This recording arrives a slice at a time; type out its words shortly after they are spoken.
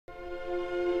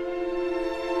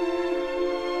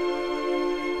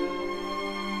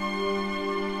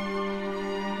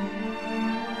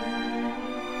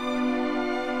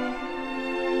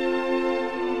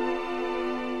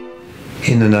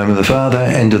In the name of the Father,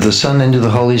 and of the Son, and of the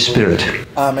Holy Spirit.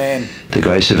 Amen. The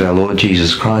grace of our Lord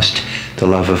Jesus Christ, the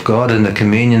love of God, and the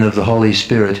communion of the Holy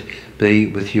Spirit be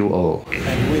with you all.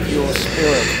 And with your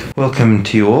spirit. Welcome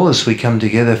to you all as we come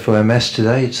together for our Mass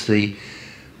today. It's the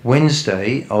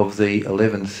Wednesday of the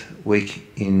 11th week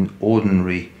in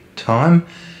Ordinary Time.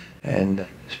 And a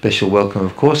special welcome,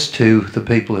 of course, to the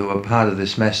people who are part of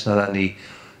this Mass, not only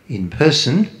in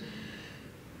person,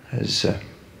 as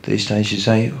these days you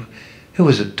say, who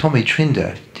was it? Tommy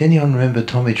Trinder. Does anyone remember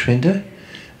Tommy Trinder?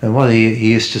 And what he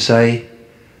used to say,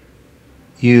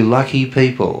 you lucky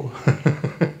people.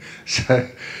 So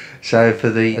for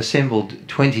the assembled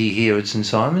 20 here at St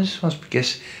Simon's, I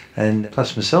guess, and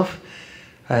plus myself,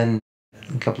 and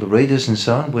a couple of readers and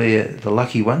so on, we're the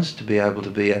lucky ones to be able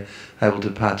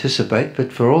to participate.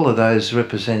 But for all of those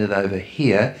represented over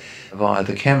here via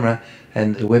the camera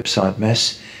and the website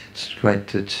Mass, it's great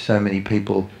that so many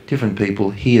people, different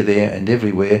people here, there and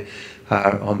everywhere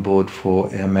are on board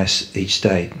for our Mass each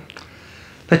day.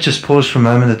 Let's just pause for a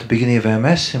moment at the beginning of our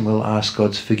Mass and we'll ask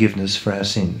God's forgiveness for our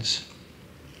sins.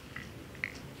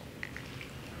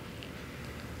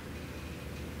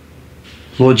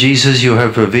 Lord Jesus, you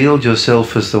have revealed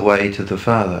yourself as the way to the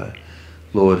Father.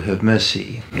 Lord, have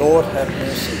mercy. Lord, have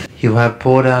mercy. You have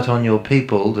poured out on your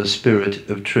people the Spirit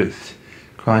of truth.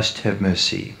 Christ, have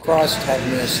mercy. Christ,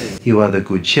 have mercy. You are the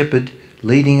Good Shepherd,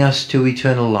 leading us to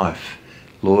eternal life.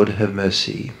 Lord, have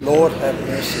mercy. Lord, have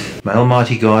mercy. May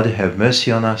Almighty God have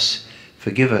mercy on us,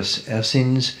 forgive us our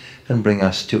sins, and bring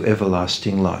us to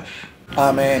everlasting life.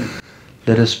 Amen.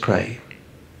 Let us pray.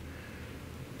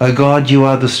 O God, you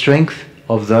are the strength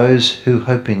of those who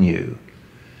hope in you.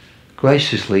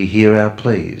 Graciously hear our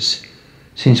pleas,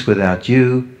 since without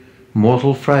you,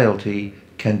 mortal frailty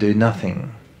can do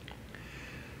nothing.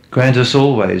 Grant us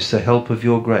always the help of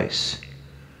your grace,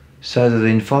 so that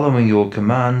in following your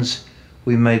commands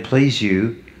we may please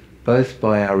you both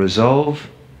by our resolve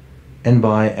and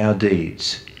by our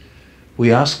deeds.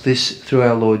 We ask this through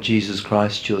our Lord Jesus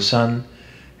Christ, your Son,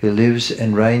 who lives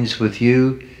and reigns with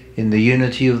you in the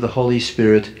unity of the Holy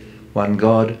Spirit, one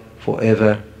God, for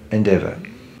ever and ever.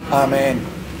 Amen.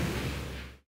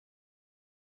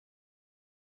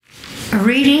 A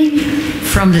reading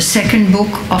from the second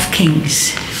book of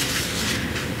Kings.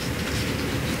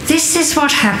 This is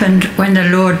what happened when the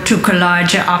Lord took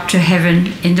Elijah up to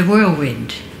heaven in the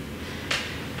whirlwind.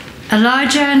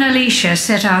 Elijah and Elisha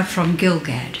set out from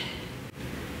Gilgad.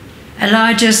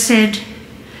 Elijah said,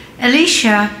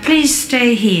 Elisha, please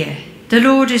stay here. The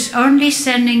Lord is only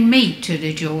sending me to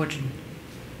the Jordan.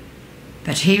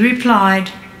 But he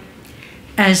replied,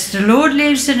 as the Lord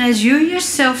lives and as you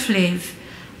yourself live,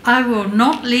 I will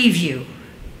not leave you.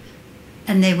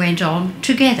 And they went on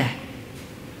together.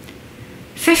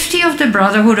 50 of the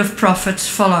brotherhood of prophets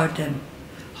followed them,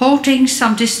 halting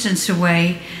some distance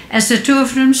away as the two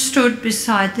of them stood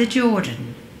beside the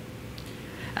Jordan.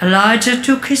 Elijah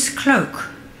took his cloak,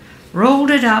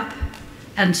 rolled it up,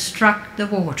 and struck the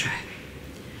water.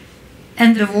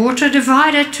 And the water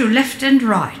divided to left and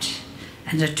right,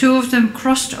 and the two of them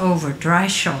crossed over dry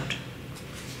shod.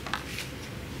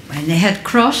 When they had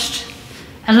crossed,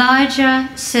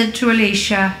 Elijah said to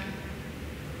Elisha,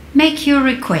 make your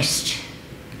request.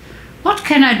 What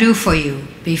can I do for you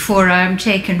before I am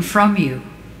taken from you?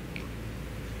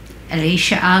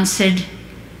 Elisha answered,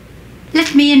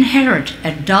 let me inherit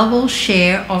a double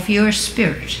share of your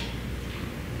spirit.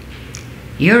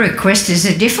 Your request is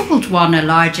a difficult one,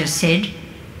 Elijah said.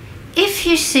 If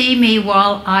you see me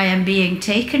while I am being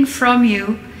taken from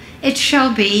you, it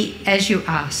shall be as you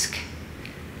ask.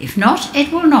 If not,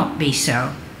 it will not be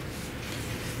so.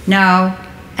 Now,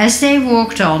 as they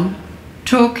walked on,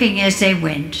 talking as they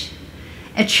went,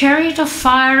 a chariot of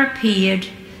fire appeared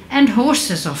and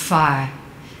horses of fire,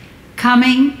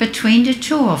 coming between the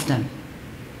two of them.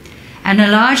 And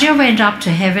Elijah went up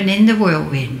to heaven in the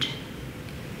whirlwind.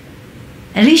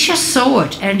 Elisha saw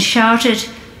it and shouted,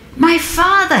 my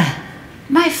father,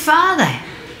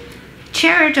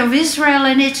 chariot of Israel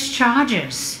and its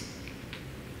chargers.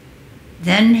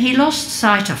 Then he lost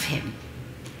sight of him,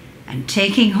 and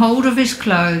taking hold of his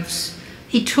clothes,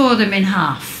 he tore them in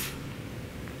half.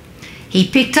 He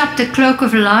picked up the cloak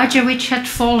of Elijah which had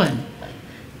fallen,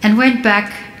 and went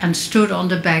back and stood on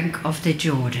the bank of the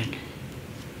Jordan.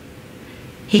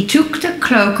 He took the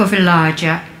cloak of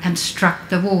Elijah and struck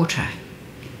the water.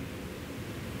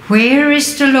 Where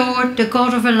is the Lord, the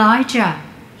God of Elijah?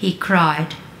 He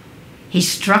cried. He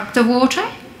struck the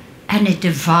water, and it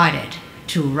divided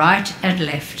to right and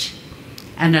left,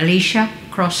 and Elisha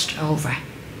crossed over.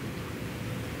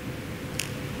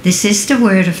 This is the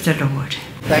word of the Lord.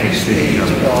 Thanks be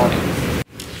to God.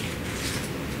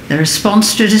 The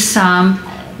response to the psalm,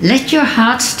 let your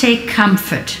hearts take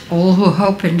comfort, all who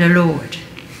hope in the Lord.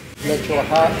 Let your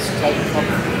hearts take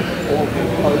comfort, all who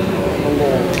hope in the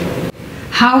Lord.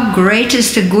 How great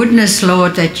is the goodness,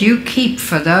 Lord, that you keep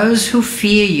for those who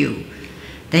fear you,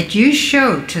 that you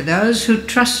show to those who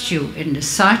trust you in the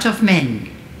sight of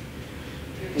men.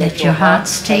 Let your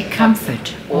hearts take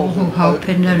comfort, all who hope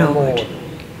in the Lord.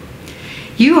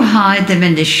 You hide them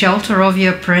in the shelter of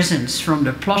your presence from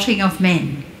the plotting of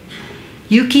men.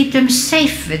 You keep them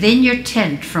safe within your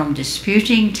tent from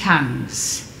disputing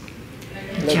tongues.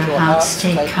 Let your hearts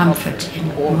take comfort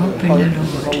in hope in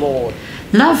the Lord.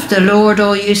 Love the Lord,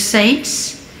 all you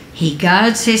saints. He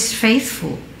guards his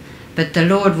faithful, but the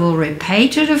Lord will repay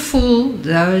to the full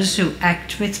those who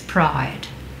act with pride.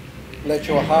 Let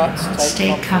your hearts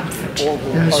take comfort, all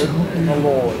who hope in the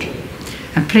Lord.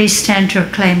 And please stand to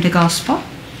acclaim the gospel.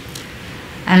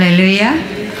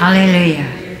 Alleluia,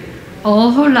 alleluia.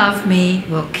 All who love me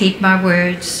will keep my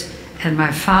words, and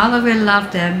my Father will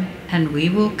love them, and we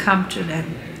will come to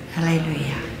them.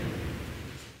 Alleluia.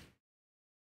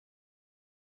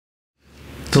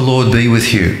 The Lord be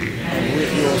with you. And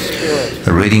with your spirit.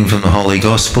 A reading from the Holy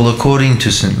Gospel according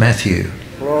to St. Matthew.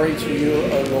 Glory to you,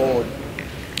 O Lord.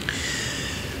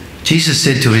 Jesus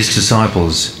said to his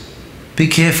disciples, "Be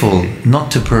careful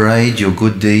not to parade your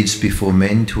good deeds before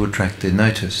men to attract their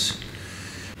notice.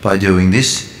 By doing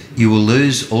this, you will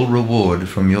lose all reward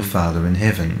from your Father in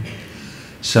heaven.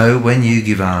 So when you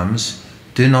give alms,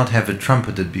 do not have it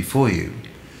trumpeted before you.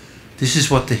 This is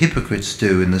what the hypocrites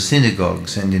do in the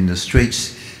synagogues and in the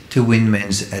streets to win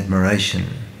men's admiration.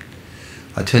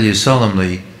 I tell you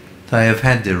solemnly, they have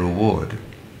had their reward.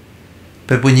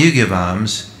 But when you give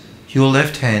alms, your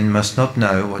left hand must not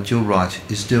know what your right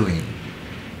is doing.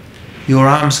 Your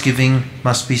almsgiving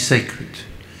must be secret,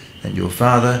 and your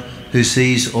Father, who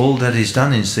sees all that is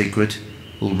done in secret,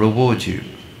 will reward you.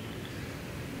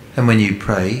 And when you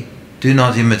pray, do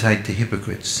not imitate the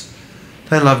hypocrites.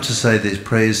 They love to say their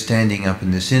prayers standing up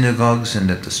in the synagogues and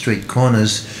at the street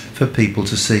corners for people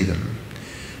to see them.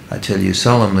 I tell you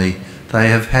solemnly, they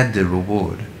have had their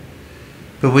reward.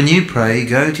 But when you pray,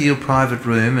 go to your private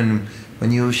room, and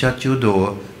when you have shut your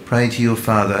door, pray to your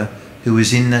Father who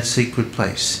is in that secret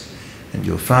place. And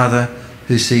your Father,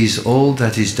 who sees all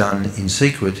that is done in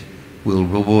secret, will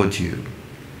reward you.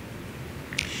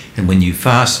 And when you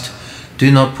fast,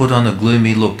 do not put on a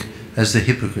gloomy look as the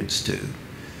hypocrites do.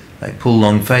 They pull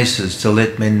long faces to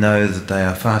let men know that they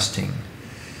are fasting.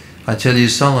 I tell you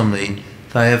solemnly,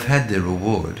 they have had their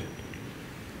reward.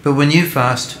 But when you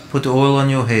fast, put oil on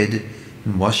your head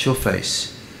and wash your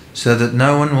face, so that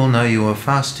no one will know you are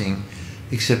fasting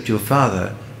except your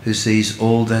Father who sees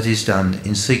all that is done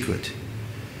in secret.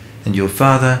 And your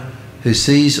Father who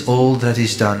sees all that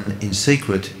is done in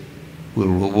secret will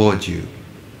reward you."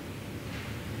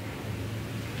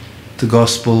 The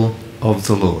Gospel of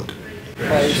the Lord.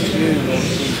 Praise to you, Lord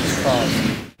Jesus Christ.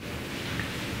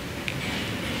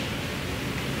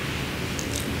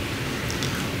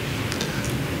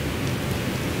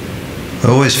 I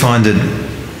always find it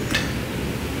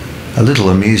a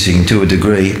little amusing to a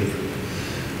degree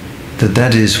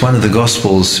that is one of the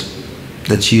Gospels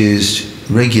that's used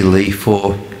regularly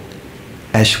for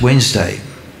Ash Wednesday.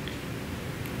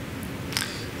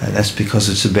 And that's because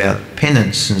it's about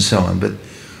penance and so on, but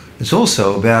it's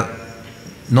also about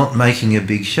not making a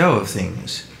big show of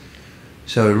things.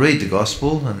 So we read the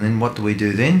Gospel, and then what do we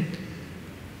do then?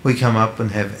 We come up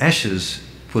and have ashes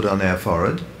put on our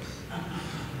forehead,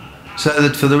 so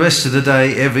that for the rest of the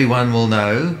day everyone will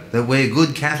know that we're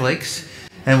good Catholics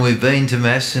and we've been to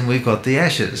Mass and we've got the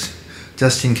ashes,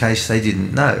 just in case they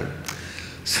didn't know.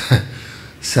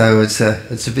 So it's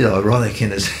a bit ironic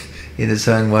in its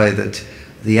own way that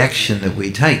the action that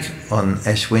we take on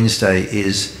Ash Wednesday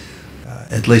is,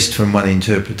 at least from one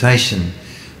interpretation,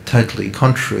 totally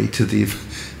contrary to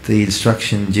the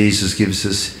instruction Jesus gives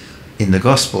us in the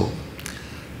Gospel.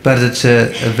 But it's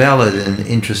a valid and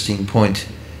interesting point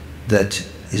that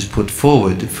is put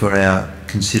forward for our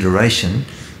consideration.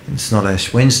 It's not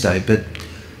Ash Wednesday, but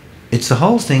it's the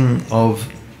whole thing of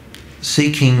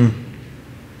seeking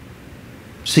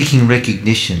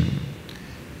recognition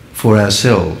for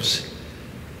ourselves.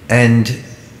 And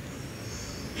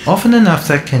often enough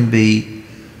that can be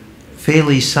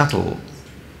fairly subtle.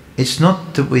 It's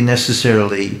not that we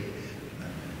necessarily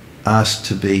ask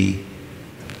to be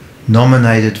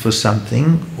nominated for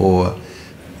something or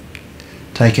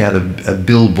take out a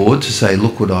billboard to say,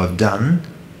 look what I've done,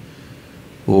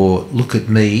 or look at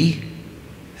me.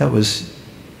 That was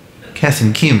Kath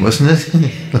and Kim, wasn't it?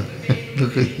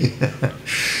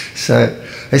 So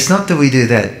it's not that we do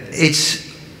that. It's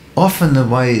often the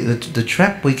way, the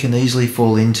trap we can easily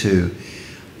fall into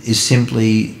is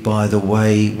simply by the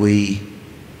way we,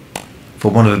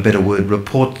 for want of a better word,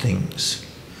 report things.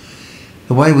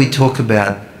 The way we talk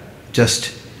about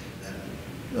just,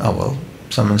 oh well,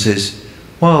 someone says,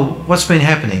 well, what's been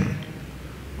happening?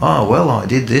 Oh well, I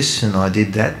did this and I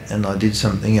did that and I did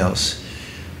something else.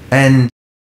 And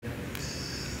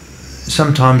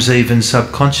sometimes even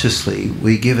subconsciously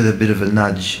we give it a bit of a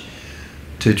nudge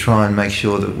to try and make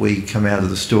sure that we come out of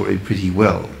the story pretty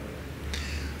well.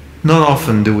 Not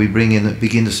often do we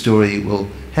begin the story, well,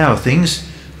 how are things?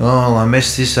 Oh, I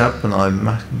messed this up and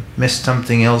I messed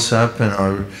something else up and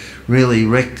I really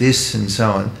wrecked this and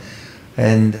so on.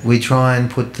 And we try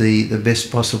and put the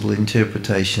best possible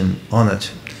interpretation on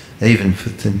it, even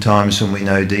in times when we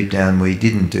know deep down we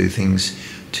didn't do things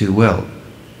too well.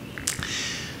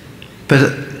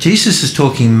 But Jesus is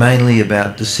talking mainly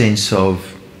about the sense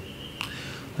of,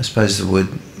 I suppose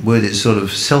the word is sort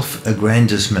of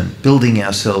self-aggrandizement, building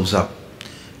ourselves up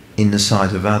in the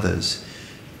sight of others.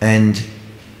 And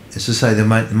as I say, there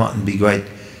mightn't be great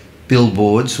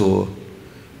billboards, or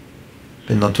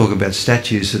we're not talking about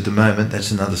statues at the moment,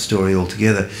 that's another story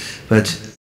altogether.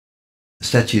 But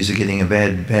statues are getting a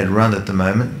bad run at the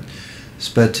moment.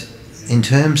 But in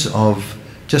terms of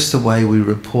just the way we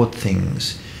report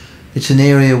things, it's an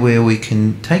area where we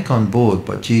can take on board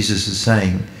what Jesus is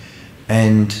saying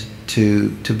and to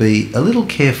be a little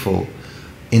careful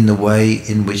in the way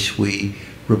in which we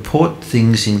report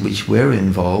things in which we're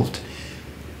involved,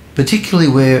 particularly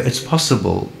where it's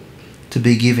possible to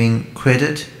be giving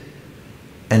credit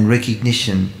and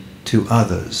recognition to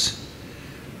others.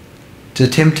 The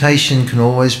temptation can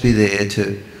always be there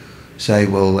to say,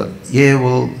 well, yeah,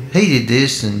 well, he did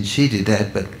this and she did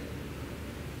that, but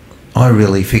I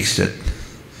really fixed it.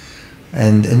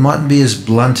 And it mightn't be as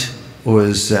blunt or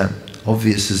as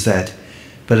obvious as that,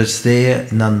 but it's there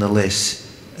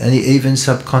nonetheless, and even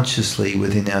subconsciously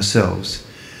within ourselves.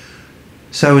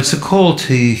 So it's a call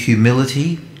to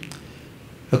humility,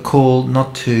 a call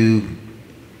not to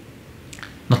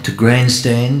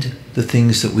grandstand the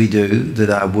things that we do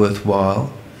that are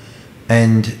worthwhile,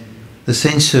 and the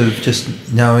sense of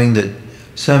just knowing that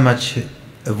so much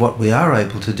of what we are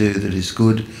able to do that is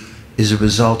good is a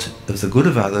result of the good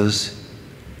of others,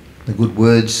 the good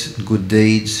words, good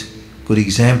deeds, good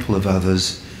example of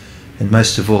others, and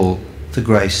most of all, the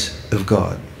grace of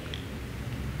God.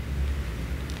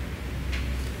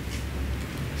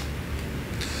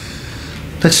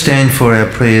 Let's stand for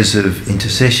our prayers of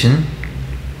intercession.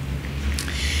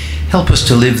 Help us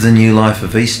to live the new life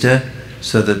of Easter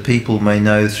so that people may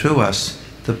know through us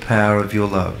the power of your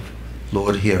love.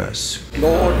 Lord, hear us.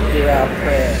 Lord, hear our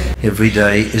prayer. Every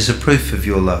day is a proof of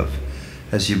your love.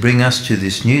 As you bring us to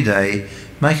this new day,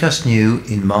 make us new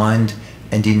in mind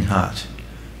and in heart.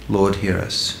 Lord, hear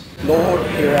us. Lord,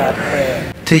 hear our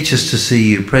prayer. Teach us to see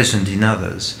you present in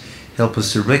others. Help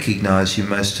us to recognise you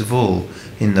most of all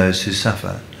in those who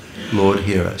suffer. Lord,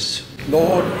 hear us.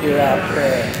 Lord, hear our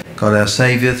prayer. God our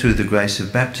Saviour, through the grace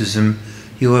of baptism,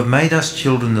 you have made us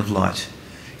children of light.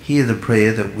 Hear the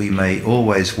prayer that we may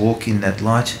always walk in that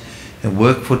light and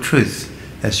work for truth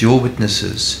as your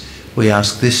witnesses. We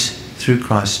ask this through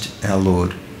Christ our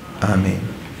Lord. Amen.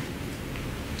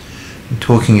 And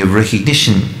talking of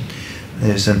recognition,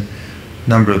 there's a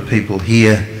number of people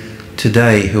here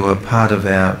today who are part of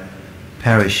our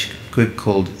parish group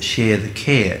called Share the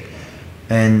Care.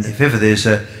 And if ever there's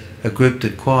a group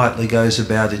that quietly goes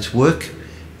about its work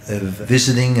of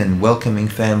visiting and welcoming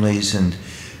families and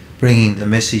bringing the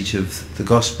message of the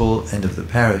gospel and of the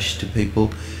parish to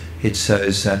people, it's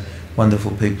those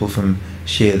wonderful people from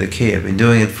Share the Care. I've been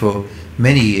doing it for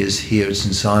many years here at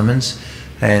St Simon's,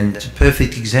 and it's a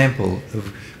perfect example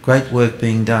of great work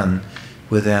being done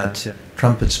without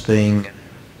trumpets being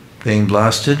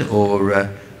blasted or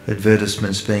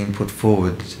advertisements being put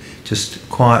forward, just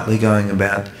quietly going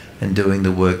about and doing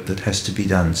the work that has to be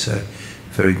done. So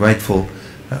very grateful,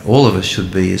 all of us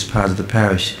should be as part of the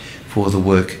parish, for the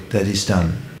work that is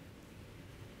done.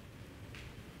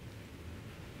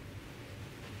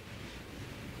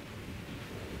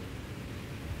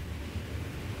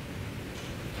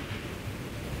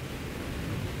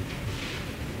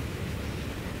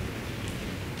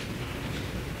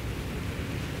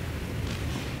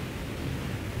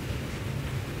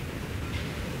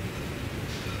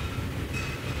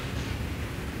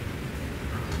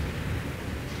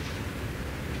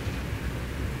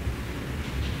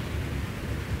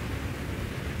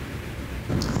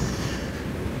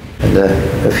 And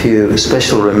a few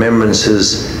special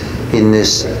remembrances in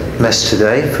this Mass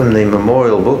today from the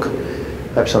memorial book,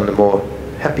 perhaps on the more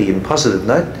happy and positive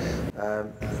note.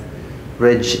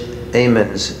 Reg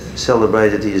Eamons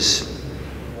celebrated his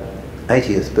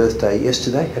 80th birthday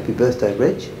yesterday. Happy birthday,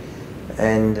 Reg.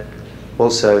 And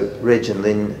also Reg and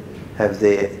Lynn have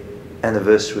their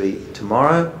anniversary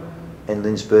tomorrow and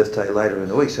Lynn's birthday later in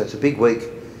the week. So it's a big week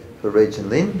for Reg and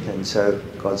Lynn, and so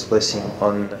God's blessing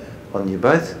on you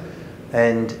both.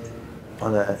 And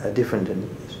on a different and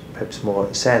perhaps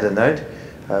more sadder note,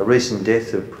 recent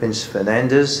death of Prince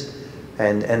Fernandez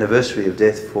and anniversary of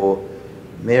death for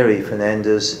Mary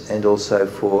Fernandez and also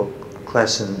for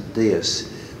Klassen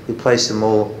Diaz. We place them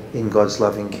all in God's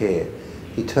loving care.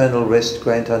 Eternal rest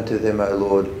grant unto them, O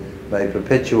Lord. May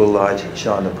perpetual light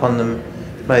shine upon them.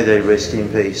 May they rest in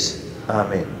peace.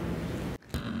 Amen.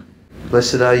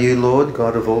 Blessed are you, Lord,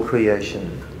 God of all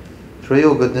creation. Through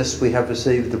your goodness we have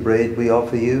received the bread we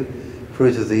offer you,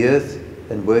 fruit of the earth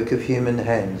and work of human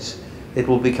hands. It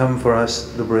will become for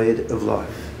us the bread of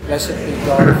life. Blessed be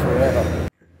God forever.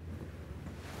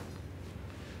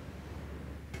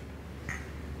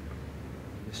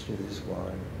 Mystery of this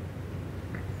wine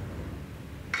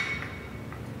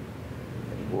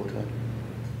and water.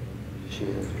 Share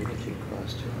the unity of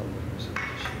Christ to humble.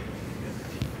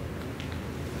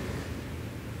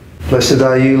 Blessed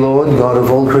are you, Lord, God of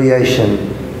all creation.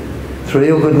 Through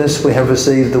your goodness we have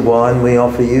received the wine we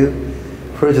offer you,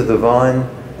 fruit of the vine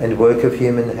and work of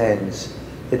human hands.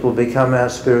 It will become our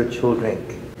spiritual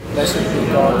drink. Blessed be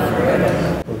God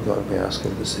forever. Lord God, we ask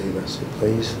and receive us, so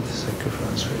please, for the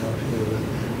sacrifice we offer you with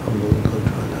humble and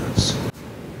contrite hearts.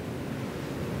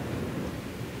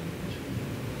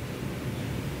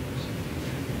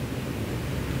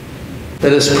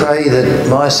 Let us pray that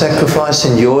my sacrifice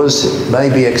and yours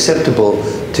may be acceptable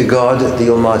to God, the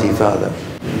Almighty Father.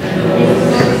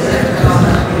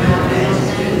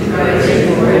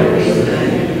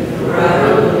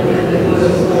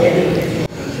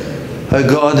 O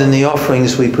God, in the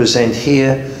offerings we present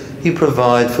here, you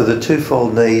provide for the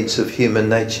twofold needs of human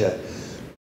nature,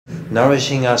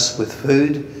 nourishing us with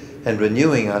food and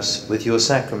renewing us with your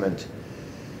sacrament.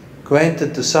 Grant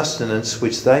that the sustenance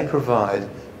which they provide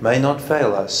may not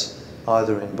fail us,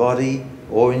 either in body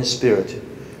or in spirit.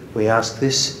 We ask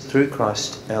this through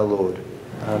Christ our Lord.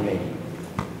 Amen.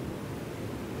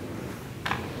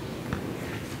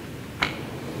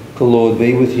 The Lord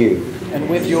be with you. And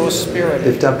with your spirit.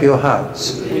 Lift up your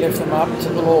hearts. We lift them up to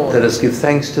the Lord. Let us give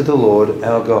thanks to the Lord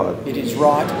our God. It is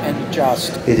right and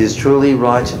just. It is truly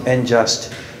right and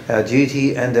just, our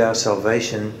duty and our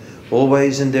salvation,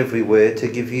 always and everywhere to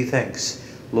give you thanks,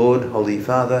 Lord, Holy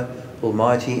Father,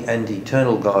 Almighty and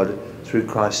eternal God, through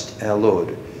Christ our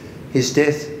Lord. His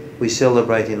death we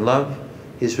celebrate in love,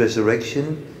 his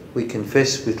resurrection we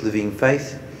confess with living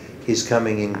faith, his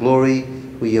coming in glory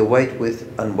we await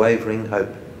with unwavering hope.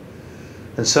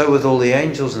 And so with all the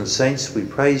angels and saints we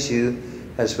praise you,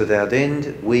 as without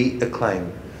end we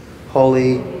acclaim.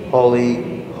 Holy,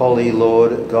 holy, holy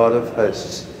Lord, God of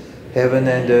hosts, heaven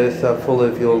and earth are full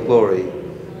of your glory.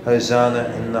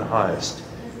 Hosanna in the highest.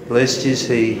 Blessed is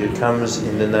he who comes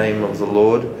in the name of the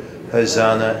Lord.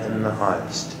 Hosanna in the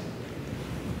highest.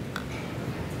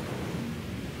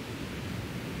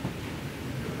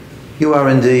 You are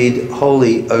indeed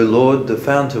holy, O Lord, the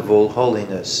fount of all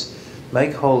holiness.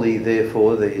 Make holy,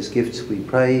 therefore, these gifts, we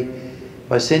pray,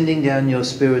 by sending down your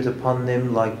Spirit upon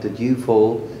them like the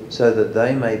dewfall, so that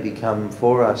they may become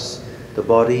for us the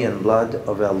body and blood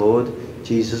of our Lord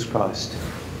Jesus Christ.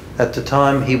 At the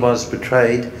time he was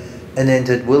betrayed and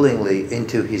entered willingly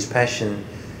into his passion,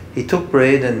 he took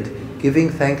bread and, giving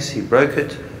thanks, he broke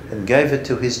it and gave it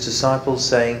to his disciples,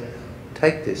 saying,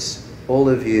 "Take this, all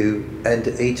of you, and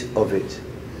eat of it.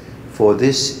 For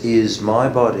this is my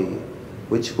body,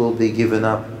 which will be given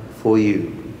up for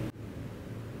you."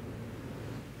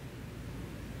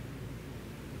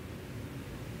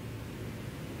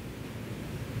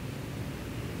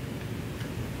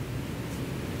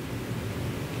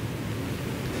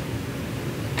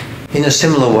 In a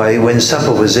similar way, when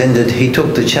supper was ended, he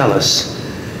took the chalice,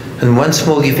 and once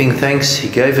more giving thanks, he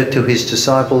gave it to his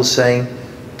disciples, saying,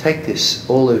 "Take this,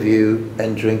 all of you,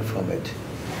 and drink from it.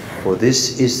 For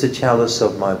this is the chalice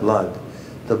of my blood,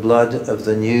 the blood of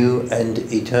the new and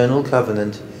eternal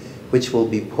covenant, which will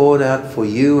be poured out for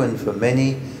you and for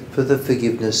many for the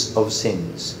forgiveness of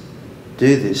sins.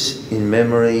 Do this in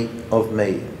memory of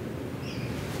me."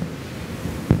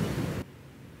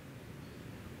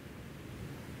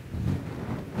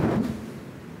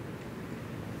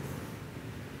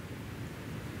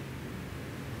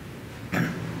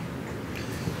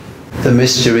 The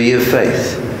mystery of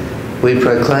faith. We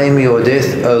proclaim your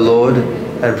death, O Lord,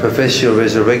 and profess your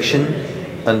resurrection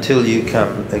until you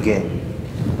come again.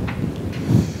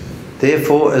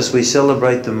 Therefore, as we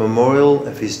celebrate the memorial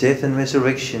of his death and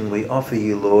resurrection, we offer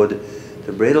you, Lord,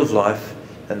 the bread of life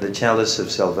and the chalice of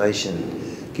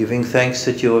salvation, giving thanks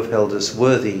that you have held us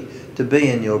worthy to be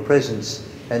in your presence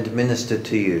and minister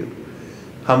to you.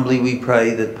 Humbly we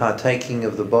pray that, partaking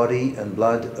of the body and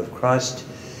blood of Christ,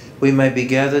 we may be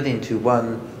gathered into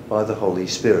one by the Holy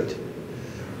Spirit.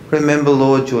 Remember,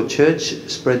 Lord, your church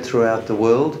spread throughout the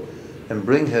world, and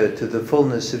bring her to the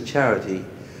fullness of charity,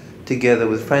 together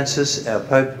with Francis, our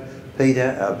Pope,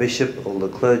 Peter, our Bishop, all the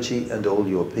clergy, and all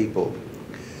your people.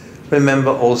 Remember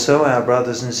also our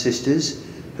brothers and sisters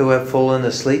who have fallen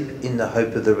asleep in the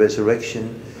hope of the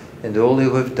resurrection, and all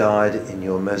who have died in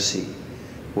your mercy.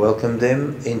 Welcome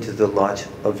them into the light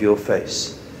of your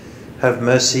face. Have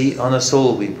mercy on us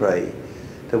all, we pray,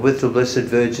 that with the Blessed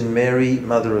Virgin Mary,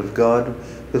 Mother of God,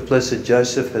 with blessed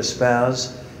Joseph, her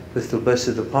spouse, with the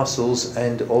blessed apostles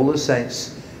and all the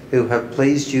saints who have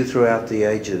pleased you throughout the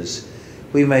ages,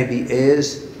 we may be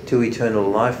heirs to eternal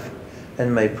life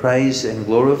and may praise and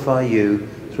glorify you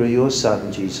through your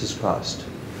Son, Jesus Christ.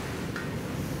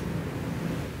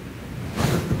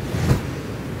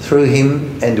 Through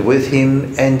him and with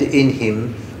him and in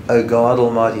him, O God,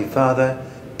 Almighty Father,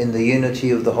 in the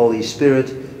unity of the Holy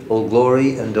Spirit, all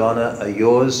glory and honour are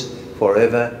yours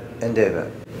forever and ever.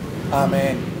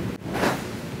 Amen.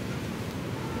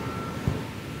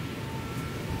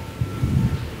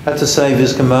 At the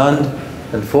Saviour's command,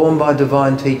 and formed by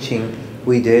divine teaching,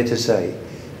 we dare to say,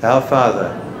 Our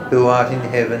Father, who art in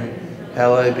heaven,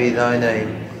 hallowed be thy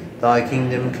name. Thy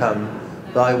kingdom come,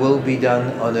 thy will be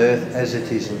done on earth as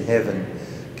it is in heaven.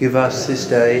 Give us this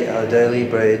day our daily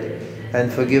bread,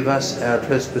 and forgive us our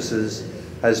trespasses,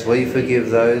 as we forgive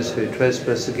those who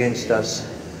trespass against us.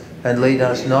 And lead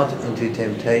us not into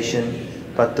temptation,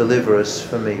 but deliver us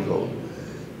from evil.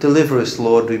 Deliver us,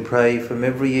 Lord, we pray, from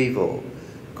every evil.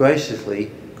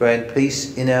 Graciously grant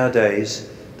peace in our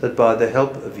days, that by the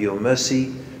help of your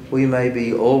mercy we may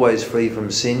be always free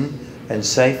from sin and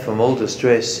safe from all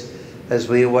distress, as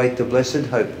we await the blessed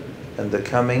hope and the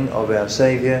coming of our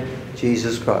Saviour,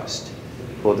 Jesus Christ.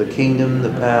 For the kingdom,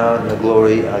 the power and the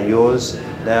glory are yours,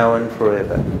 now and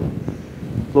forever.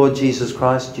 Lord Jesus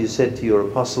Christ, you said to your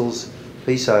apostles,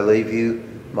 Peace I leave you,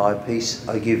 my peace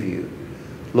I give you.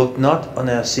 Look not on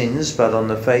our sins, but on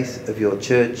the faith of your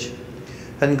church,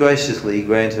 and graciously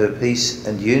grant her peace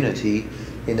and unity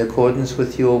in accordance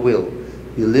with your will.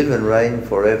 You live and reign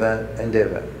forever and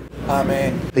ever.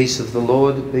 Amen. Peace of the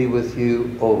Lord be with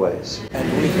you always.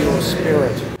 And with your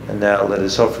spirit. And now let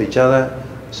us offer each other,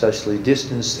 socially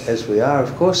distanced as we are,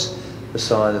 of course, a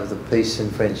sign of the peace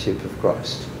and friendship of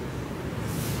Christ.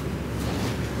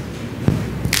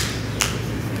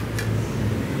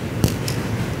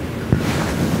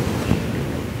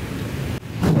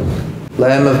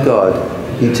 Lamb of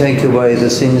God, you take away the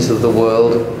sins of the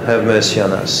world, have mercy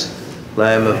on us.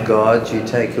 Lamb of God, you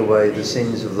take away the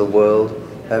sins of the world,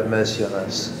 have mercy on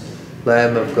us.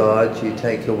 Lamb of God, you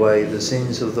take away the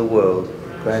sins of the world,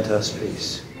 grant us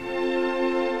peace.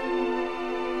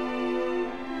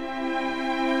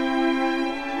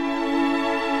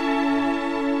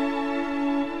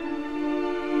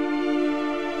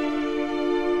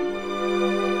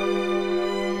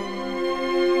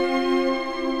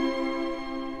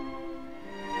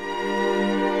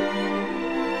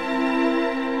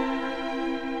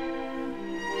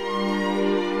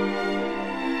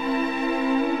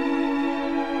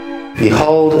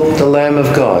 Behold the Lamb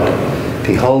of God.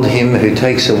 Behold him who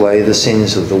takes away the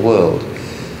sins of the world.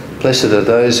 Blessed are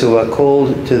those who are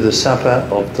called to the supper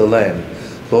of the Lamb.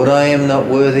 Lord, I am not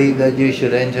worthy that you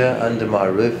should enter under my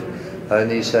roof.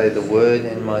 Only say the word,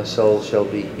 and my soul shall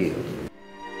be healed.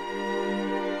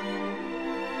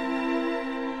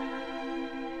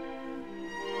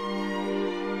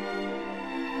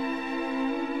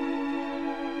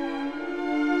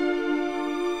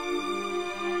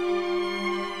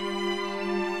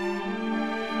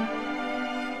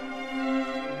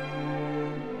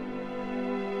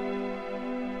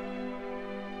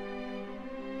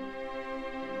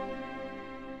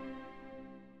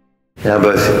 Now,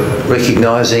 both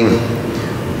recognising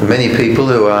many people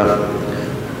who are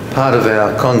part of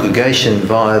our congregation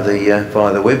via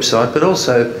the website, but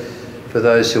also for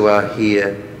those who are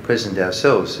here present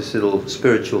ourselves, this little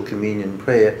spiritual communion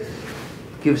prayer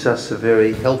gives us a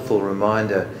very helpful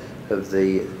reminder of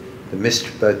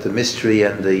both the mystery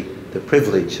and the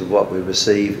privilege of what we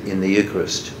receive in the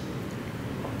Eucharist.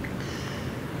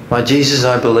 My Jesus,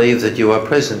 I believe that you are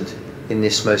present in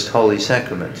this most holy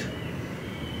sacrament.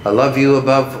 I love you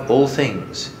above all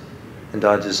things, and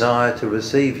I desire to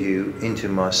receive you into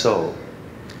my soul.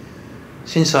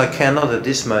 Since I cannot at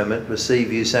this moment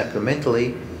receive you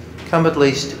sacramentally, come at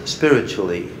least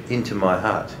spiritually into my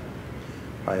heart.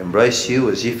 I embrace you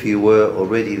as if you were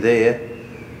already there,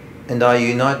 and I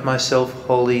unite myself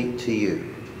wholly to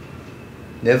you.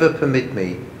 Never permit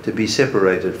me to be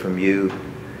separated from you.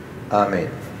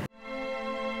 Amen.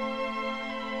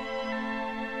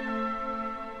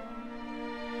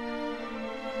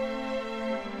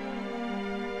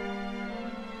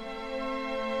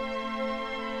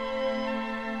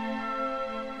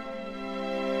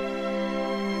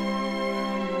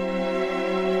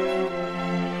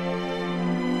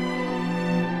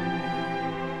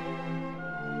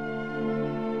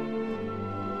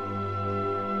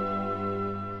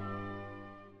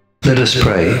 Let us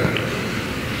pray.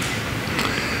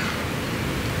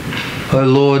 O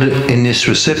Lord, in this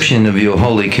reception of your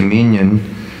Holy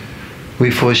Communion,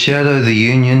 we foreshadow the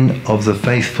union of the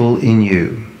faithful in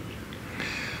you.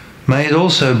 May it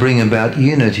also bring about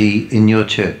unity in your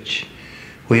Church.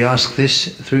 We ask this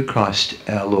through Christ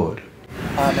our Lord.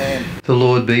 Amen. The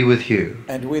Lord be with you.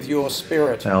 And with your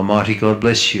spirit. May Almighty God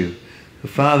bless you, the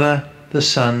Father, the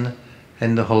Son,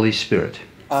 and the Holy Spirit.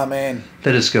 Amen.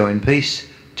 Let us go in peace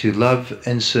to love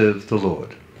and serve the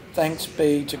Lord. Thanks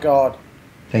be to God.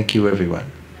 Thank you,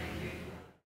 everyone.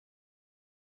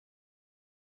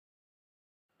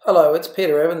 Hello, it's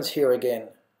Peter Evans here again.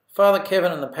 Father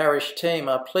Kevin and the parish team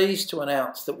are pleased to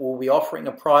announce that we'll be offering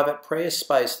a private prayer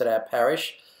space at our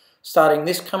parish starting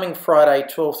this coming Friday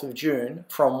 12th of June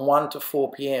from 1 to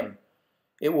 4 p.m.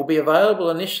 It will be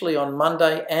available initially on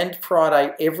Monday and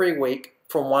Friday every week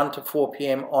from 1 to 4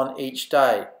 p.m. on each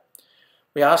day.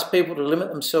 We ask people to limit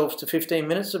themselves to 15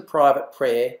 minutes of private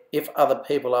prayer if other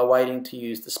people are waiting to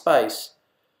use the space.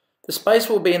 The space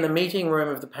will be in the meeting room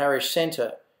of the Parish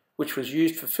Centre, which was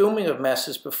used for filming of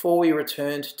Masses before we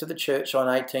returned to the church on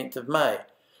 18th of May,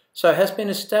 so has been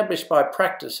established by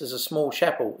practice as a small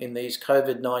chapel in these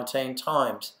COVID-19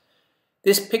 times.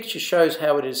 This picture shows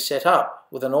how it is set up,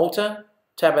 with an altar,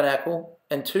 tabernacle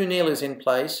and 2 kneelers in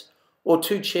place, or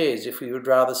 2 chairs if we would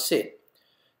rather sit.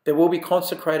 There will be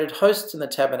consecrated hosts in the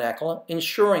tabernacle,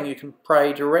 ensuring you can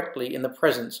pray directly in the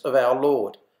presence of our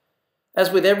Lord.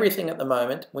 As with everything at the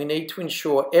moment, we need to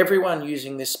ensure everyone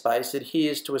using this space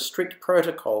adheres to a strict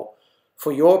protocol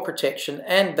for your protection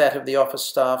and that of the office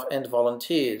staff and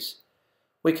volunteers.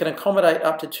 We can accommodate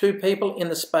up to 2 people in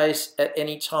the space at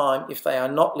any time if they are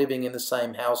not living in the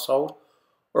same household,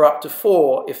 or up to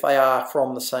 4 if they are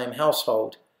from the same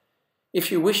household.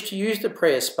 If you wish to use the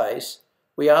prayer space,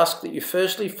 we ask that you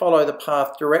firstly follow the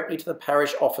path directly to the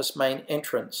parish office main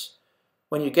entrance.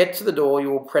 When you get to the door,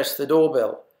 you will press the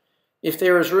doorbell. If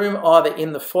there is room either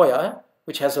in the foyer,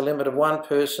 which has a limit of 1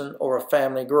 person or a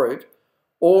family group,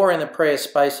 or in the prayer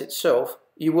space itself,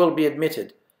 you will be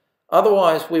admitted.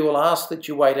 Otherwise, we will ask that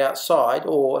you wait outside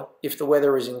or, if the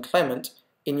weather is inclement,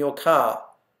 in your car.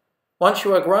 Once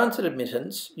you are granted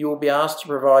admittance, you will be asked to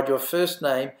provide your first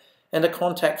name and a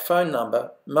contact phone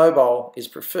number, mobile is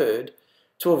preferred,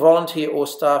 to a volunteer or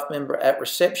staff member at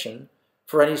reception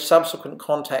for any subsequent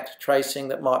contact tracing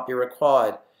that might be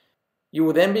required. You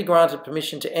will then be granted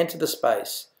permission to enter the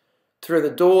space through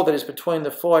the door that is between the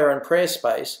foyer and prayer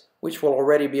space, which will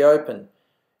already be open.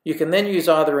 You can then use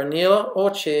either a kneeler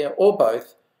or chair or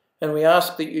both, and we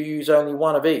ask that you use only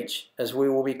one of each, as we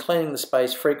will be cleaning the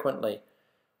space frequently.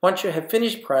 Once you have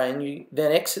finished praying, you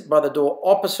then exit by the door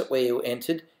opposite where you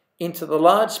entered into the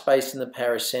large space in the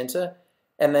parish centre,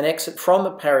 and then exit from the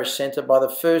parish centre by the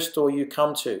first door you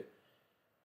come to.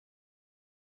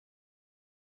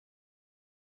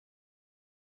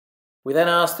 We then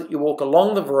ask that you walk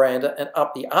along the veranda and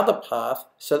up the other path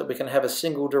so that we can have a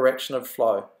single direction of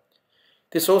flow.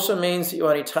 This also means that you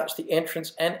only touch the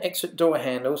entrance and exit door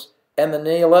handles and the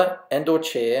kneeler and/or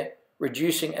chair,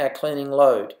 reducing our cleaning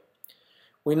load.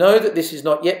 We know that this is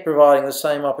not yet providing the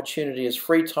same opportunity as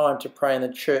free time to pray in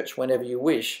the church whenever you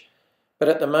wish, but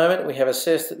at the moment we have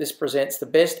assessed that this presents the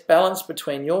best balance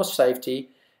between your safety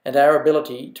and our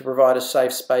ability to provide a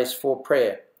safe space for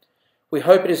prayer. We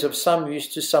hope it is of some use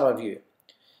to some of you.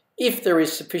 If there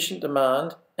is sufficient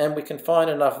demand and we can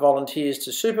find enough volunteers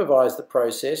to supervise the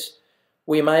process,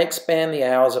 we may expand the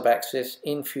hours of access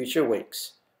in future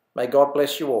weeks. May God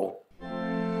bless you all.